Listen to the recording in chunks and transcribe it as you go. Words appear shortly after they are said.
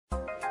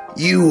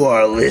You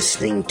are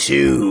listening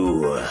to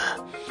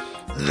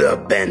the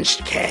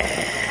Benchcast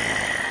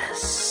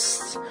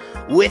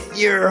with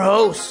your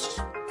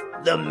host,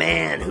 the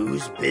man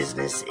whose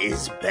business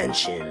is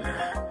benching,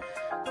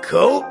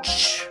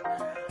 Coach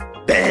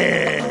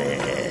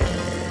Ben.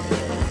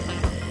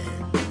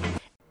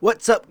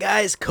 What's up,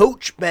 guys?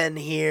 Coach Ben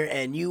here,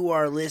 and you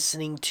are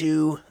listening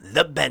to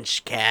the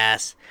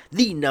Benchcast,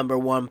 the number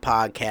one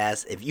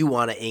podcast if you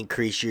want to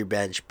increase your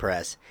bench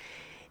press.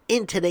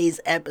 In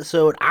today's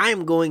episode,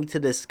 I'm going to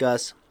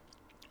discuss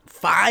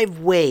 5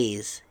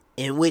 ways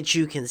in which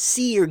you can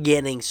see you're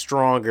getting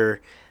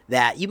stronger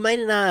that you might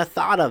not have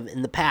thought of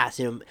in the past.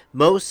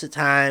 Most of the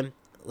time,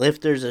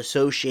 lifters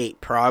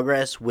associate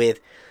progress with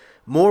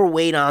more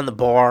weight on the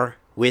bar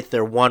with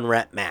their 1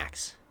 rep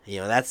max.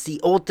 That's the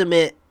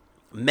ultimate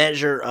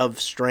measure of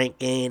strength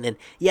gain. And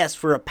yes,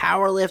 for a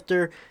power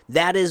lifter,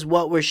 that is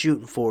what we're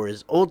shooting for,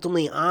 is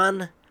ultimately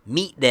on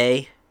meet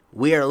day,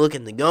 we are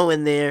looking to go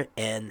in there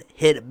and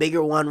hit a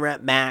bigger 1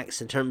 rep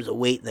max in terms of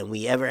weight than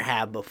we ever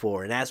have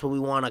before. And that's what we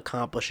want to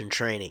accomplish in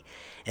training.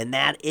 And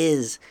that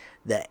is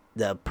the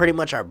pretty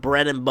much our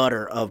bread and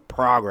butter of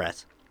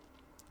progress,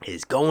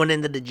 is going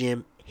into the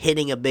gym,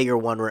 hitting a bigger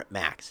 1 rep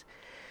max.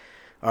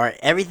 All right,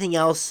 everything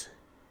else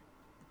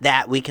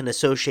that we can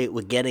associate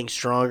with getting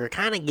stronger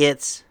kind of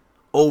gets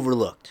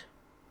overlooked,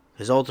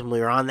 because ultimately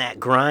we're on that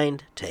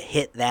grind to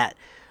hit that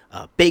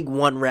big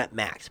 1 rep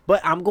max. But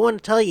I'm going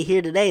to tell you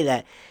here today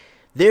that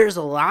there's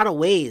a lot of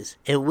ways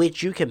in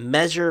which you can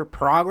measure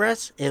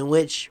progress in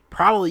which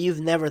probably you've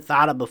never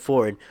thought of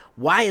before. And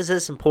why is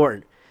this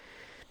important?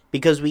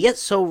 Because we get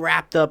so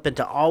wrapped up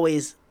into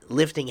always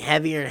lifting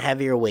heavier and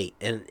heavier weight.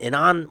 And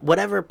on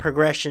whatever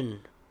progression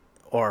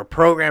or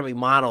programming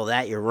model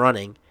that you're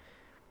running,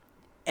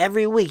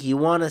 every week you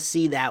want to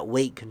see that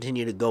weight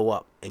continue to go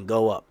up and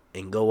go up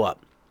and go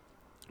up.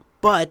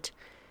 But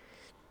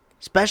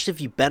especially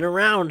if you've been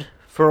around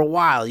for a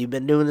while, you've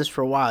been doing this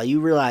for a while,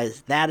 you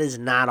realize that is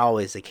not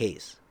always the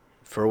case.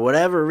 For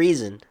whatever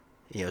reason,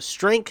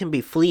 strength can be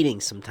fleeting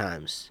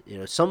sometimes.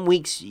 Some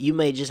weeks you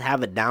may just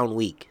have a down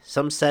week.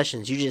 Some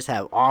sessions you just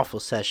have awful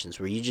sessions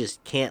where you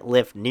just can't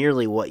lift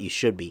nearly what you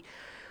should be.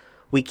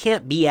 We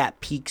can't be at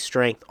peak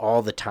strength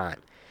all the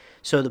time.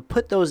 So to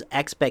put those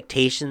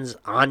expectations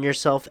on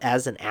yourself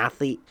as an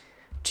athlete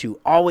to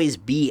always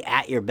be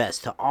at your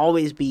best, to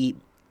always be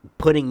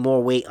putting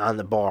more weight on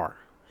the bar,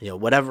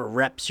 whatever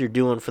reps you're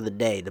doing for the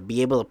day, to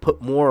be able to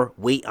put more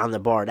weight on the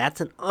bar, that's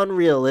an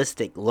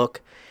unrealistic look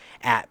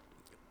at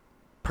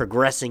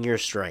progressing your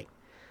strength.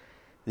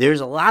 There's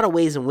a lot of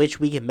ways in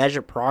which we can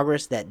measure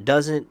progress that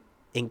doesn't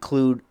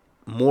include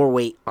more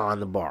weight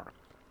on the bar.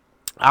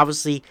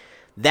 Obviously,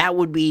 that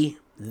would be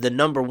the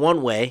number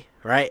one way,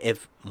 right?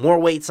 If more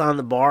weight's on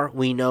the bar,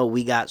 we know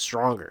we got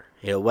stronger.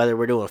 Whether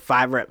we're doing a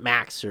 5 rep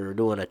max or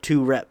doing a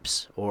 2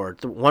 reps or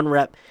 1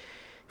 rep,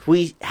 if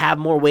we have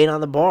more weight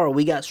on the bar,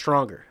 we got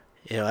stronger.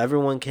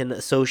 Everyone can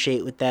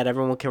associate with that.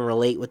 Everyone can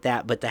relate with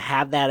that. But to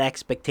have that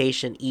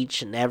expectation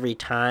each and every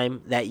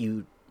time that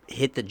you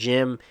hit the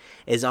gym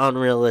is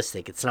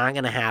unrealistic. It's not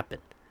going to happen.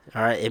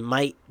 All right. It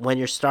might when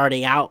you're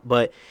starting out,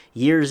 but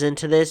years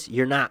into this,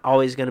 you're not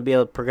always going to be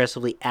able to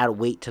progressively add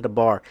weight to the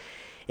bar.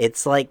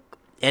 It's like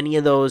any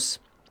of those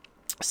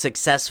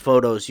success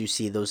photos you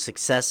see, those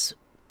success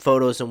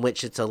photos in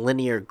which it's a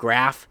linear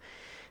graph,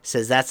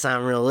 says that's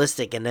not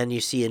realistic, and then you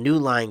see a new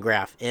line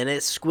graph and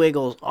it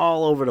squiggles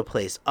all over the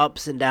place,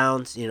 ups and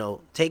downs.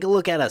 Take a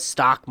look at a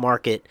stock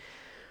market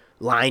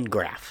line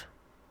graph,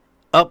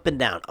 up and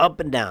down, up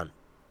and down.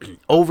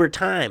 Over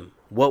time,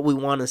 what we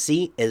want to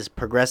see is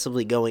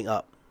progressively going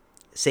up.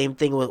 Same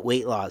thing with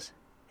weight loss.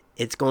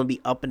 It's going to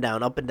be up and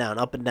down, up and down,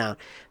 up and down.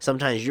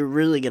 Sometimes you're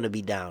really going to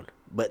be down,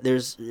 but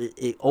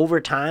over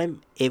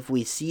time, if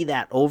we see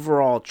that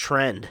overall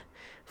trend,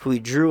 if we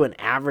drew an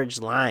average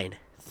line,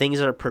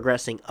 things are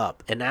progressing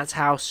up, and that's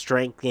how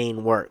strength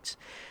gain works.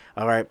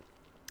 All right,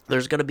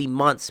 there's going to be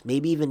months,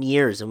 maybe even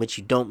years, in which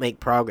you don't make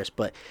progress,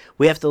 but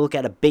we have to look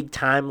at a big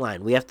timeline.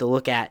 We have to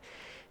look at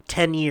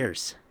 10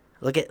 years.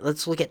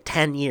 Let's look at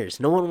 10 years.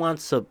 No one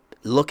wants to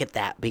look at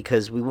that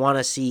because we want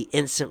to see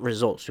instant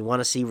results. We want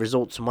to see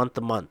results month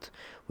to month.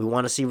 We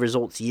want to see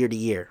results year to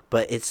year,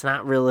 but it's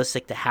not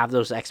realistic to have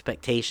those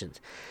expectations.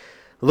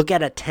 Look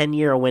at a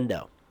 10-year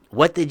window.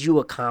 What did you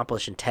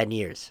accomplish in 10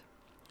 years?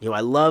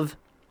 I love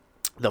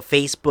the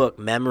Facebook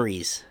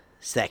memories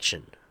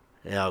section,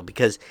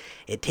 because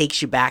it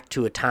takes you back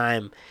to a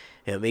time,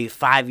 maybe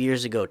 5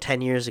 years ago,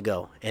 10 years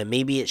ago, and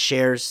maybe it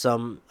shares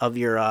some of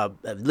your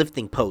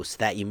lifting posts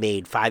that you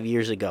made 5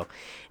 years ago,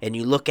 and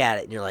you look at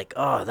it and you're like,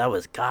 oh, that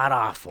was god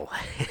awful.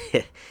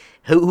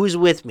 Who's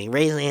with me?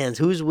 Raise hands.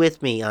 Who's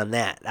with me on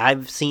that?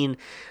 I've seen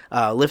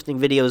lifting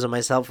videos of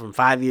myself from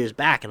 5 years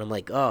back, and I'm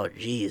like, oh,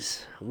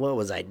 geez, what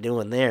was I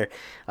doing there?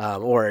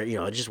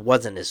 It just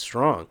wasn't as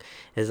strong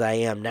as I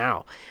am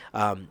now.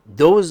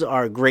 Those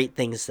are great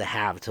things to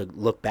have to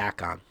look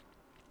back on.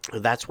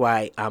 That's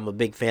why I'm a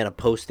big fan of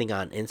posting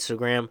on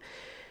Instagram.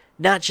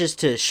 not just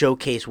to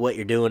showcase what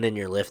you're doing in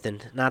your lifting,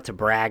 not to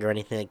brag or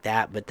anything like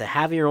that, but to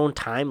have your own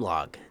time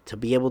log, to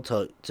be able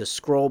to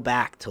scroll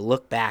back, to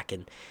look back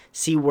and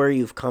see where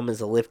you've come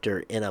as a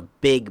lifter in a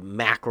big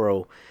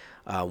macro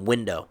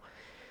window.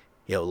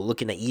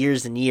 Looking at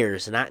years and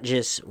years, not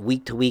just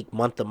week to week,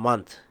 month to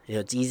month.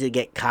 It's easy to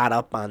get caught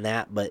up on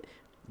that, but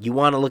you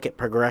want to look at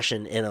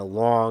progression in a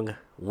long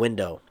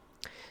window.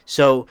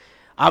 So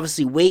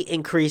obviously weight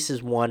increase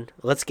is one.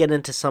 Let's get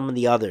into some of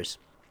the others.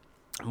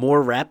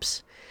 More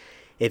reps.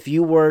 If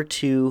you were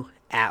to,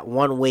 at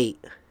one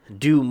weight,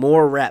 do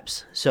more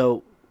reps,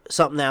 so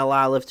something that a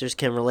lot of lifters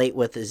can relate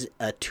with is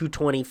a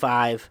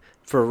 225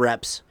 for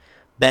reps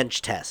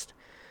bench test.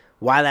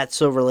 Why that's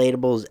so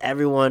relatable is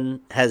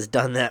everyone has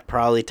done that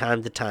probably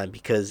time to time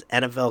because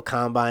NFL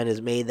Combine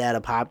has made that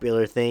a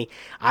popular thing.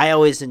 I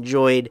always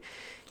enjoyed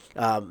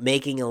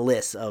making a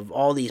list of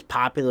all these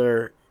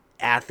popular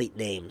athlete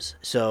names.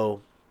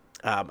 So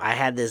I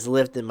had this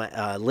list in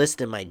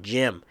my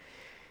gym,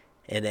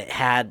 and it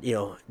had,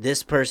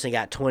 this person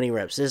got 20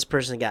 reps, this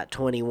person got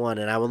 21,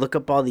 and I would look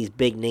up all these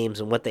big names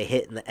and what they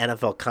hit in the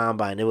NFL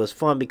Combine. It was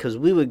fun because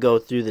we would go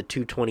through the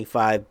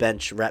 225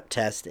 bench rep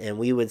test, and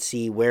we would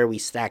see where we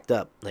stacked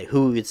up, like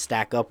who we would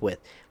stack up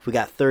with. If we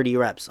got 30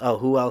 reps,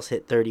 who else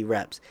hit 30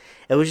 reps?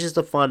 It was just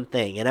a fun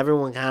thing, and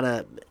everyone kind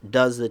of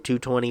does the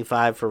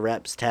 225 for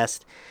reps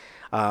test.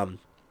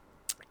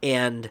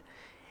 And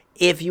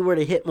if you were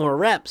to hit more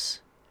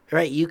reps,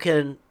 right, you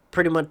can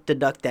pretty much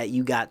deduct that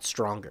you got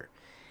stronger.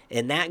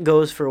 And that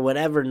goes for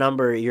whatever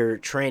number you're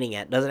training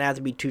at. It doesn't have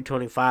to be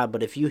 225,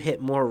 but if you hit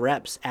more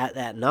reps at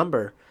that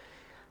number,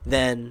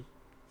 then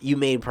you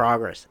made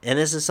progress. And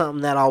this is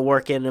something that I'll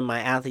work in my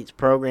athletes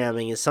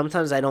programming is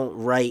sometimes I don't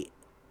write,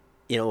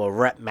 a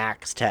rep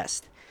max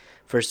test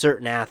for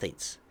certain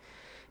athletes.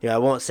 I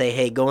won't say,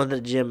 hey, go into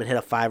the gym and hit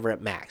a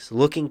 5-rep max,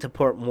 looking to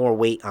put more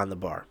weight on the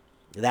bar.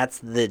 That's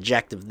the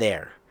objective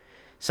there.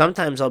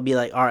 Sometimes I'll be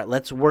like, all right,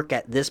 let's work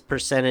at this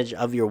percentage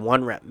of your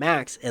 1-rep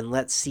max and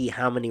let's see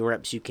how many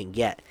reps you can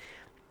get.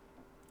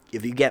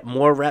 If you get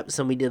more reps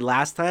than we did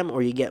last time,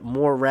 or you get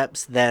more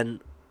reps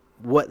than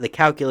what the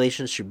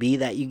calculations should be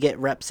that you get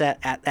reps at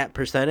that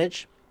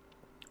percentage,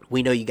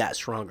 we know you got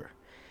stronger.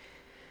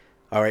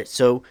 All right,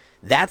 so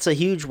that's a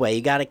huge way.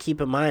 You got to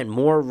keep in mind,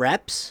 more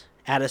reps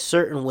at a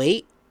certain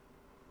weight,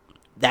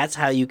 that's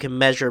how you can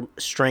measure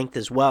strength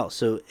as well.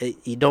 So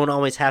you don't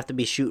always have to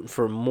be shooting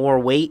for more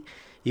weight.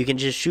 You can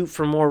just shoot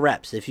for more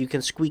reps. If you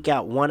can squeak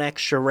out one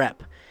extra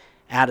rep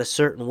at a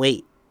certain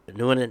weight,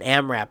 doing an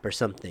AMRAP or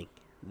something,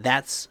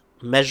 that's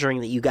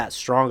measuring that you got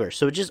stronger.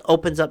 So it just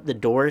opens up the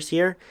doors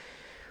here.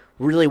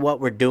 Really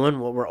what we're doing,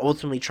 what we're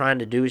ultimately trying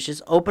to do is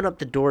just open up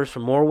the doors for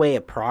more way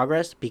of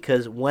progress,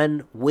 because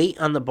when weight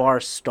on the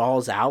bar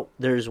stalls out,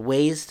 there's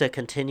ways to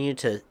continue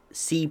to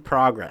see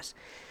progress.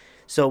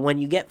 So when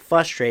you get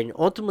frustrated,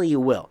 ultimately you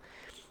will.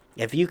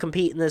 If you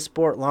compete in this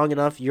sport long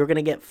enough, you're going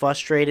to get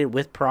frustrated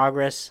with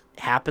progress. It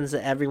happens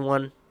to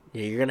everyone.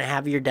 You're going to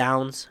have your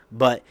downs,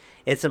 but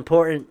it's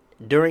important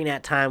during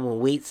that time when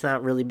weight's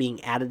not really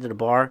being added to the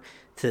bar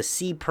to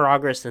see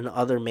progress in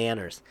other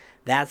manners.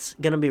 That's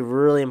going to be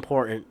really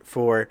important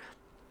for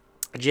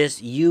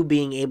just you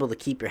being able to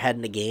keep your head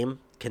in the game,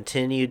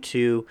 continue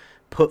to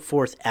put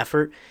forth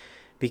effort,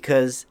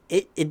 because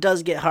it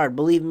does get hard.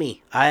 Believe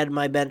me, I had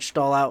my bench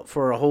stall out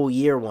for a whole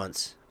year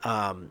once,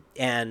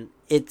 and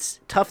it's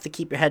tough to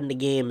keep your head in the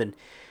game and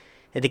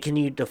to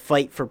continue to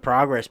fight for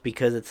progress,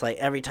 because it's like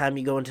every time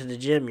you go into the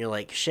gym, you're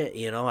like, shit,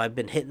 I've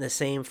been hitting the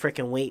same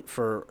freaking weight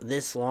for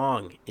this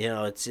long.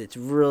 It's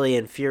really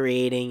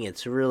infuriating.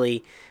 It's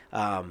really,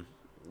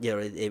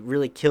 it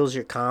really kills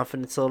your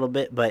confidence a little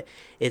bit, but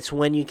it's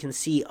when you can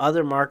see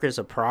other markers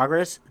of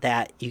progress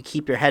that you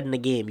keep your head in the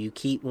game. You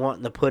keep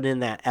wanting to put in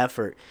that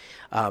effort.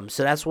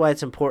 So that's why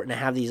it's important to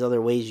have these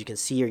other ways you can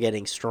see you're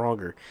getting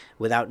stronger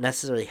without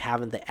necessarily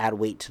having to add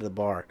weight to the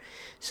bar.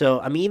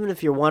 So, even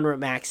if your 1-rep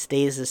max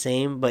stays the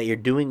same, but you're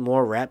doing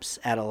more reps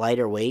at a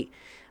lighter weight,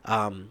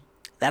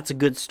 that's a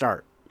good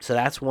start. So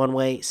that's one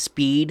way.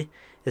 Speed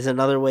is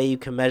another way you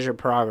can measure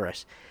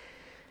progress.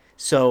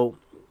 So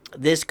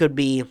this could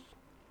be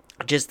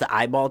just the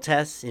eyeball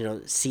test,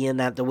 seeing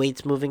that the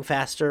weight's moving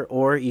faster,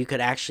 or you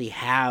could actually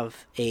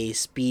have a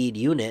speed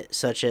unit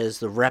such as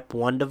the Rep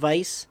 1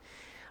 device.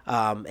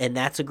 And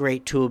that's a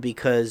great tool,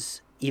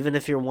 because even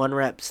if your 1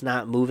 rep's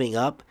not moving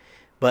up,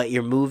 but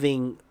you're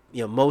moving,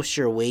 most of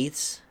your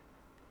weights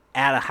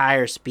at a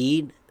higher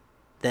speed,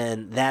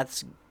 then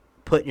that's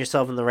putting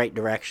yourself in the right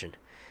direction.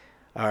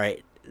 All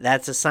right.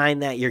 That's a sign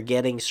that you're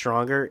getting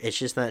stronger. It's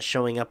just not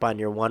showing up on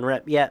your 1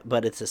 rep yet,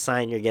 but it's a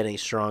sign you're getting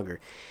stronger.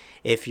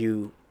 If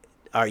you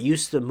are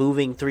used to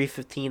moving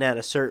 315 at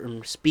a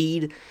certain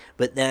speed,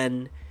 but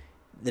then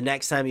the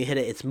next time you hit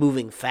it, it's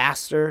moving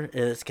faster,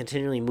 and it's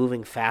continually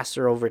moving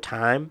faster over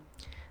time,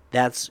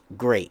 that's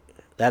great.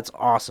 That's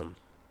awesome.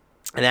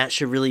 And that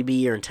should really be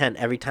your intent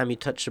every time you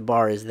touch the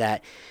bar, is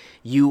that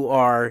you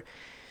are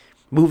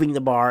moving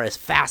the bar as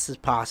fast as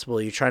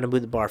possible. You're trying to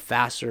move the bar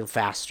faster and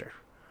faster.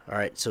 All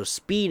right, so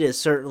speed is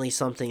certainly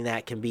something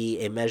that can be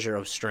a measure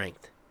of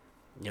strength.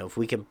 If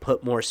we can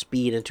put more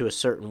speed into a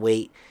certain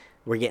weight,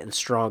 we're getting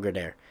stronger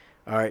there.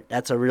 All right,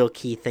 that's a real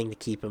key thing to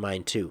keep in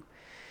mind too.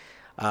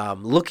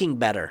 Looking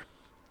better.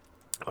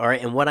 All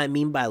right, and what I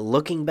mean by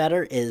looking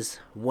better is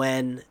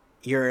when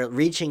you're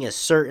reaching a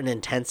certain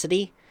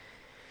intensity,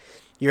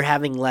 you're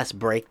having less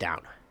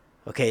breakdown.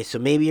 Okay, so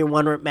maybe your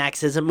 1 rep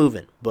max isn't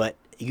moving, but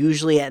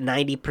usually at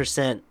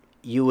 90%,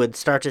 you would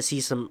start to see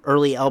some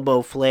early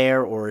elbow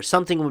flare or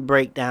something would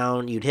break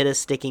down. You'd hit a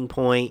sticking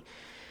point.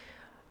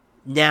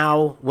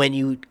 Now, when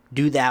you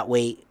do that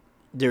weight,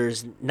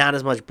 there's not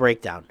as much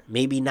breakdown.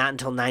 Maybe not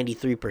until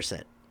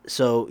 93%.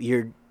 So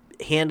you're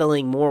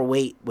handling more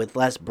weight with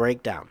less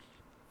breakdown.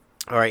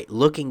 All right,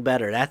 looking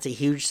better. That's a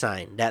huge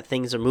sign that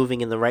things are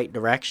moving in the right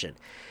direction.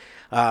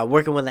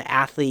 Working with an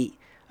athlete,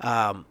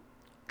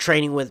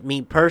 training with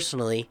me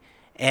personally,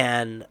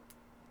 and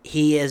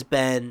he has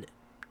been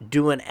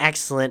doing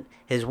excellent.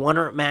 His 1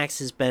 rep max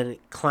has been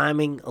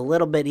climbing a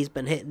little bit. He's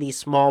been hitting these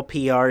small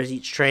PRs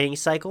each training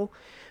cycle,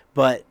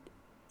 but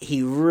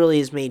he really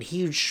has made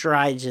huge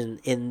strides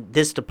in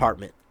this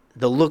department,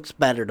 the looks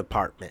better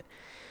department.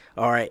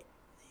 All right.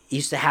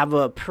 Used to have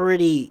a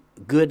pretty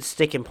good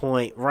sticking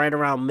point right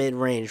around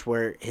mid-range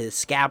where his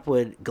scap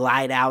would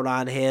glide out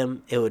on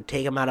him. It would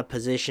take him out of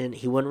position.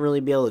 He wouldn't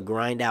really be able to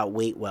grind out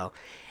weight well.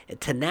 And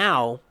to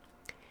now,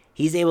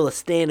 he's able to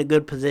stay in a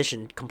good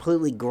position,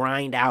 completely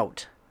grind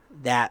out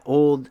that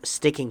old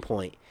sticking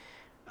point,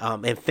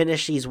 and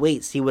finish these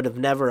weights he would have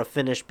never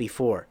finished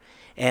before.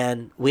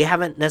 And we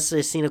haven't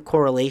necessarily seen a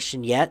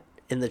correlation yet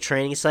in the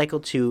training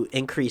cycle to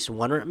increase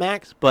 1 rep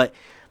max, but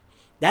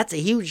that's a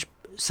huge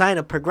sign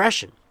of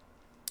progression.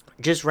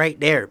 Just right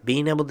there,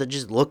 being able to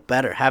just look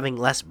better, having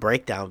less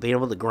breakdown, being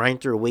able to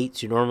grind through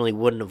weights you normally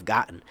wouldn't have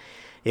gotten.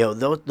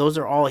 Those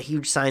are all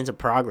huge signs of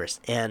progress.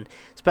 And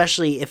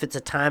especially if it's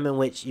a time in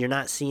which you're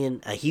not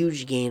seeing a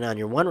huge gain on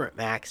your 1 rep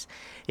max,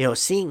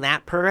 seeing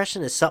that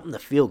progression is something to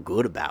feel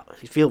good about.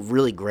 You feel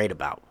really great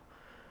about.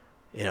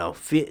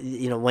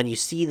 When you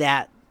see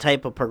that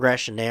type of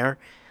progression there,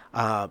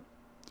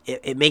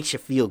 it makes you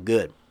feel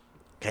good.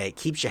 Okay, it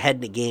keeps your head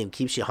in the game,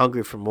 keeps you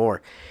hungry for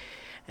more.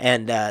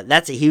 And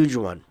that's a huge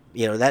one.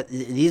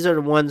 These are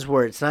the ones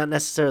where it's not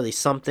necessarily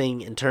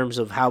something in terms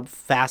of how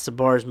fast the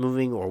bar is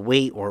moving or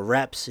weight or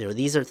reps.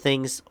 These are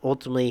things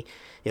ultimately,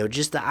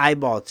 just the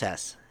eyeball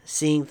test,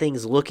 seeing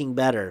things looking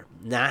better,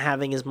 not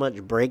having as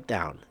much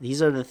breakdown.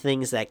 These are the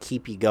things that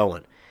keep you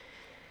going.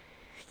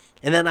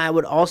 And then I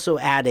would also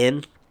add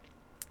in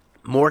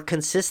more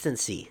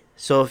consistency.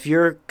 So if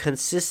you're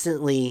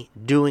consistently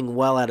doing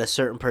well at a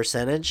certain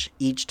percentage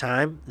each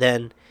time,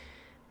 then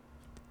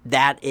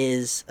that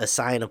is a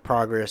sign of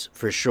progress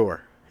for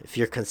sure. If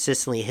you're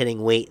consistently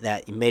hitting weight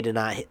that you may have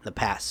not hit in the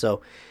past.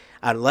 So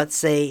let's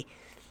say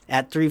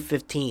at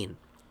 315,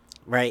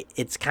 right,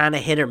 it's kind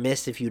of hit or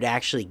miss if you'd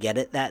actually get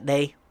it that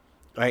day.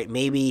 Right,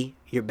 maybe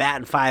you're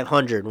batting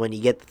 500 when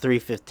you get the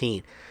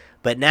 315,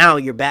 but now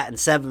you're batting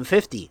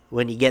 750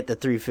 when you get the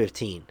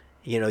 315.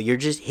 You're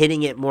just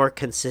hitting it more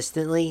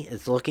consistently.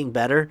 It's looking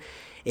better.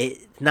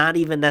 It's not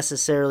even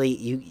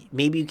necessarily,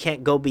 maybe you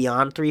can't go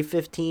beyond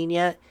 315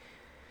 yet,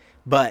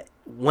 but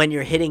when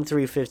you're hitting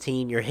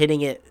 315, you're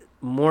hitting it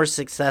more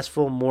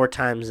successful more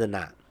times than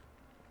not.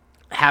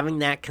 Having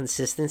that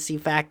consistency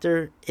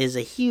factor is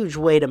a huge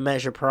way to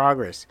measure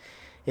progress.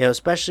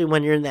 Especially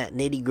when you're in that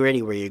nitty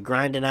gritty where you're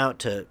grinding out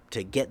to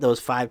get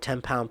those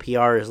 5-10 pound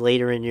PRs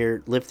later in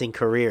your lifting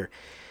career.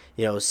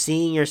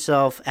 Seeing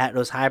yourself at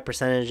those high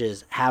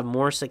percentages have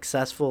more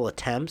successful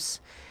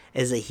attempts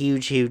is a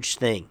huge, huge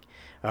thing.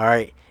 All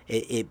right.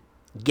 It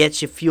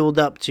gets you fueled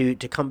up to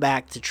come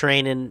back to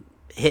training,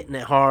 hitting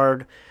it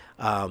hard,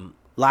 a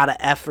lot of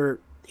effort.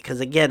 Because,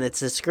 again,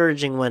 it's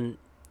discouraging when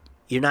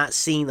you're not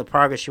seeing the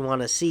progress you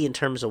want to see in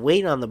terms of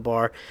weight on the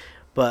bar.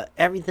 But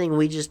everything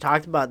we just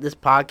talked about this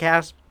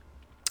podcast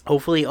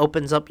hopefully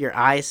opens up your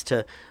eyes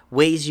to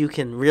ways you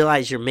can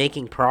realize you're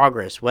making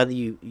progress, whether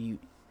you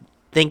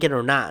think it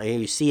or not.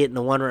 You see it in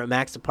the 1 rep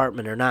max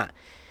department or not.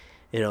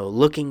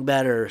 Looking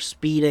better,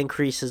 speed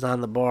increases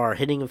on the bar,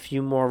 hitting a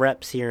few more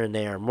reps here and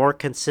there, more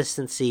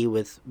consistency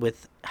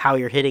with how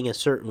you're hitting a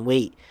certain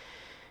weight.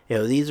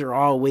 These are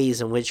all ways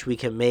in which we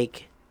can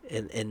make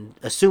and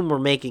assume we're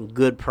making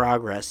good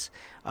progress,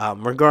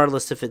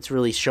 regardless if it's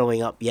really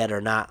showing up yet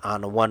or not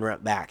on a 1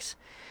 rep max.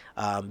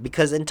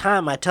 Because in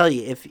time, I tell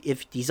you,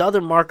 if these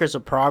other markers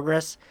of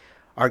progress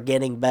are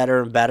getting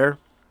better and better,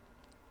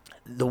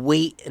 the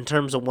weight in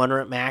terms of 1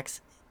 rep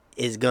max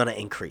is going to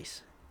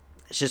increase.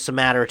 It's just a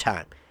matter of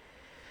time.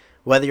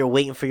 Whether you're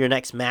waiting for your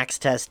next max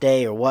test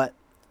day or what,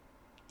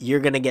 you're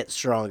going to get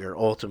stronger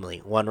ultimately,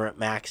 1 rep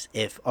max,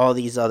 if all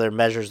these other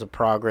measures of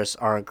progress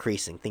are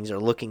increasing. Things are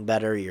looking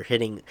better. You're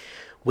hitting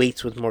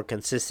weights with more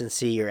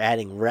consistency. You're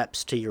adding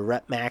reps to your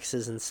rep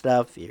maxes and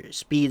stuff. Your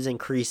speed's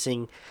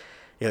increasing.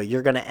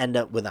 You're going to end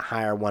up with a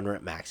higher 1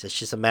 rep max. It's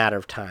just a matter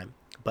of time.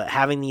 But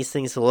having these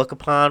things to look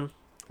upon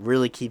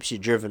really keeps you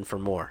driven for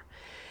more.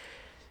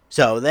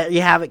 So there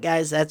you have it,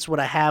 guys. That's what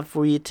I have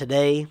for you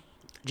today.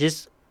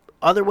 Just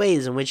other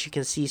ways in which you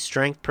can see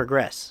strength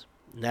progress.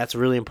 And that's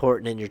really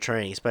important in your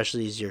training,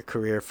 especially as your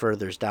career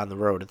furthers down the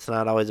road. It's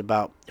not always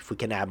about if we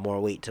can add more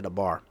weight to the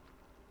bar.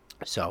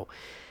 So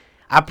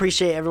I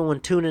appreciate everyone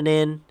tuning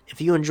in.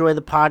 If you enjoy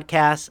the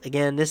podcast,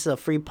 again, this is a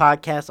free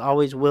podcast,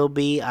 always will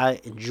be.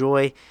 I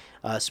enjoy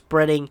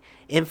spreading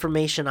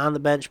information on the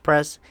bench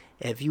press.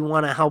 If you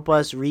want to help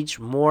us reach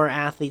more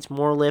athletes,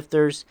 more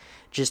lifters,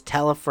 just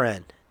tell a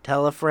friend.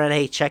 Tell a friend,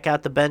 hey, check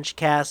out the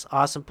Benchcast,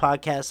 awesome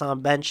podcast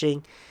on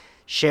benching.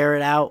 Share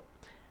it out.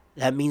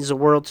 That means the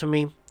world to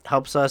me.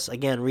 Helps us,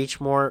 again, reach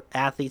more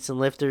athletes and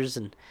lifters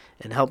and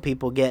help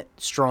people get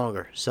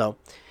stronger. So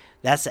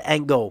that's the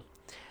end goal.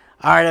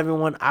 All right,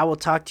 everyone, I will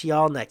talk to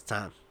y'all next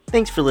time.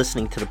 Thanks for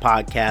listening to the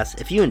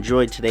podcast. If you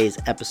enjoyed today's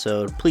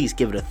episode, please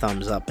give it a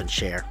thumbs up and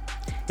share.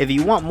 If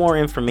you want more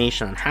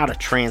information on how to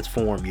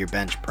transform your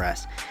bench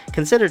press,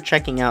 consider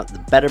checking out the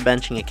Better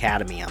Benching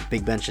Academy on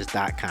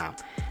BigBenches.com.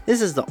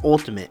 This is the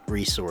ultimate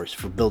resource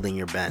for building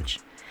your bench.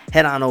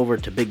 Head on over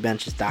to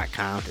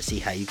BigBenches.com to see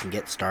how you can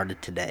get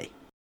started today.